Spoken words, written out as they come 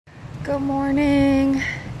Good morning.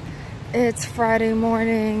 It's Friday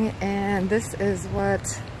morning and this is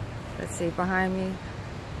what, let's see, behind me,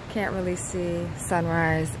 can't really see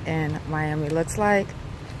sunrise in Miami looks like.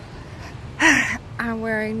 I'm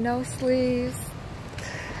wearing no sleeves.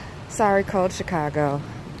 Sorry, cold Chicago.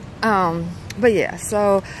 But yeah,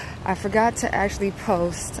 so I forgot to actually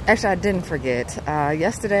post. Actually, I didn't forget.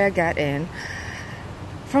 Yesterday I got in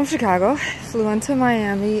from Chicago, flew into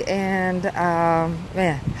Miami, and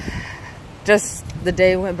man, just the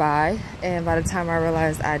day went by, and by the time I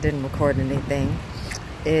realized I didn't record anything,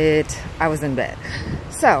 I was in bed.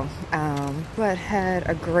 So, but had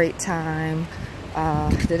a great time.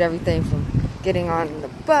 Did everything from getting on the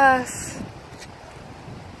bus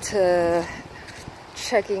to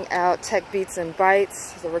checking out Tech Beats and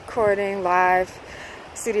Bites, the recording live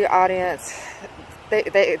studio audience.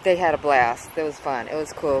 They had a blast. It was fun. It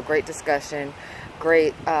was cool. Great discussion.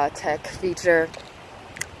 Great tech feature.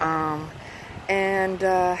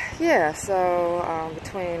 Yeah, so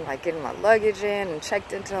between like getting my luggage in and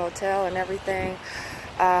checked into the hotel and everything,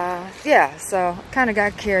 yeah, so kind of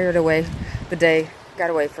got carried away. The day got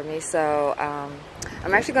away from me. So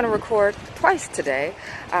I'm actually going to record twice today.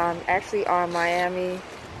 Actually on Miami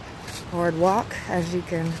Boardwalk, as you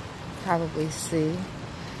can probably see.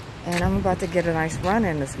 And I'm about to get a nice run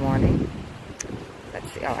in this morning.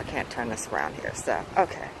 Let's see. Oh, I can't turn this around here. So,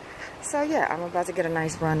 okay. So, yeah, I'm about to get a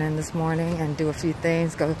nice run in this morning and do a few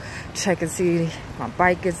things. Go check and see my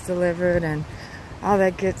bike gets delivered and all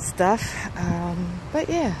that good stuff. But,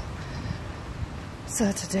 yeah.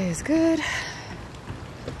 So, today is good.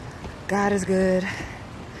 God is good.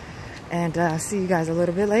 And see you guys a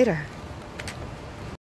little bit later.